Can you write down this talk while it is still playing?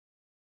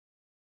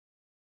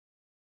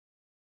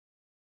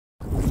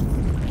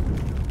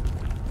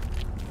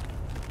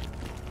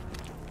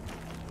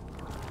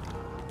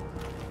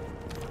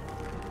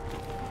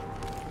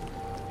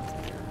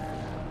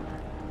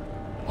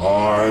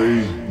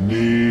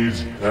need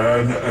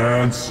an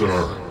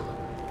answer.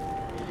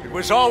 It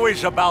was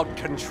always about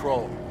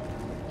control.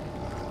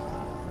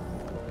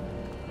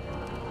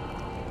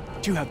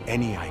 Do you have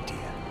any idea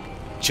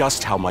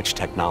just how much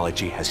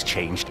technology has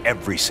changed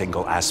every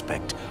single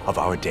aspect of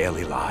our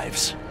daily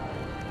lives?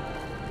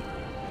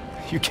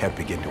 You can't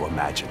begin to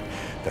imagine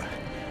the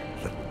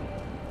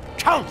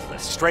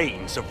countless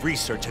strains of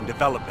research and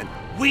development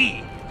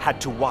we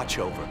had to watch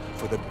over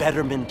for the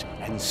betterment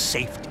and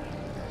safety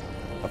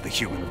of the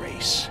human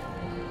race.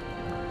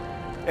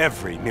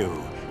 Every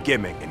new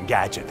gimmick and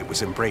gadget that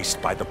was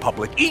embraced by the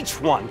public, each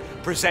one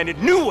presented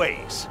new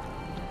ways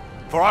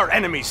for our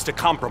enemies to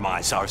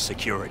compromise our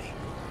security.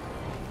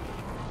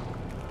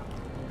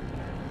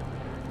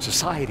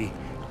 Society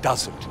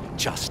doesn't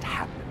just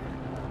happen.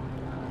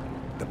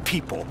 The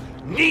people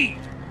need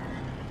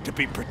to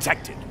be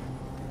protected.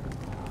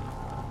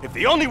 If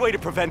the only way to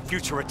prevent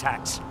future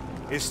attacks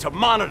is to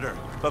monitor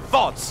the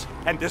thoughts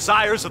and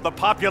desires of the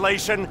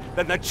population,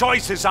 then the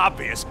choice is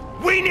obvious.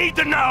 We need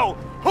to know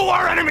who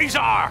our enemies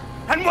are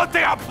and what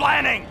they are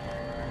planning.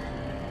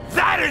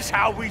 That is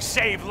how we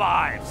save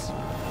lives.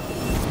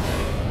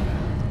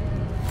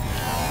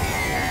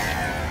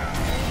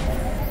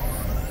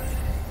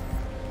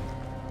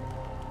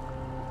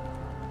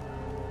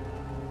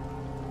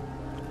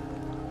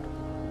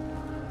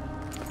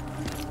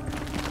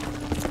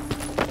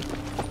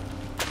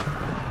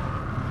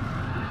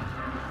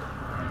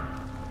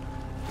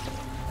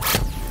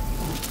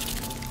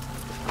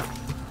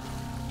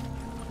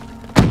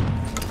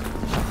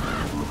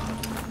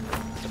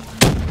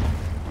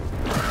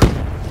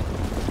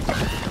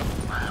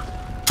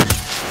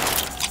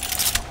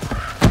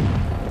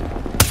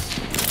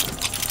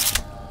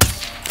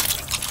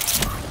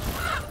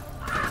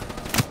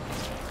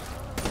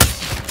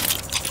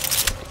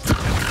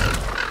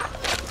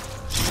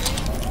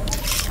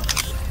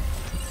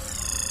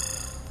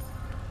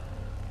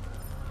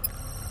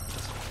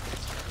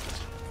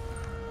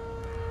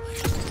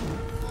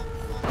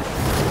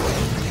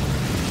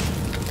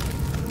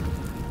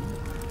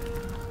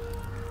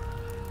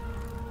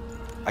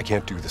 I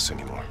can't do this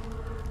anymore.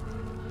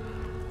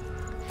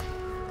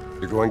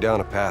 You're going down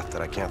a path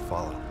that I can't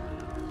follow.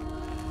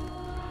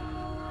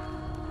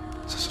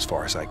 This is as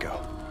far as I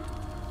go.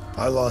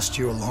 I lost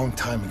you a long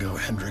time ago,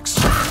 Hendricks.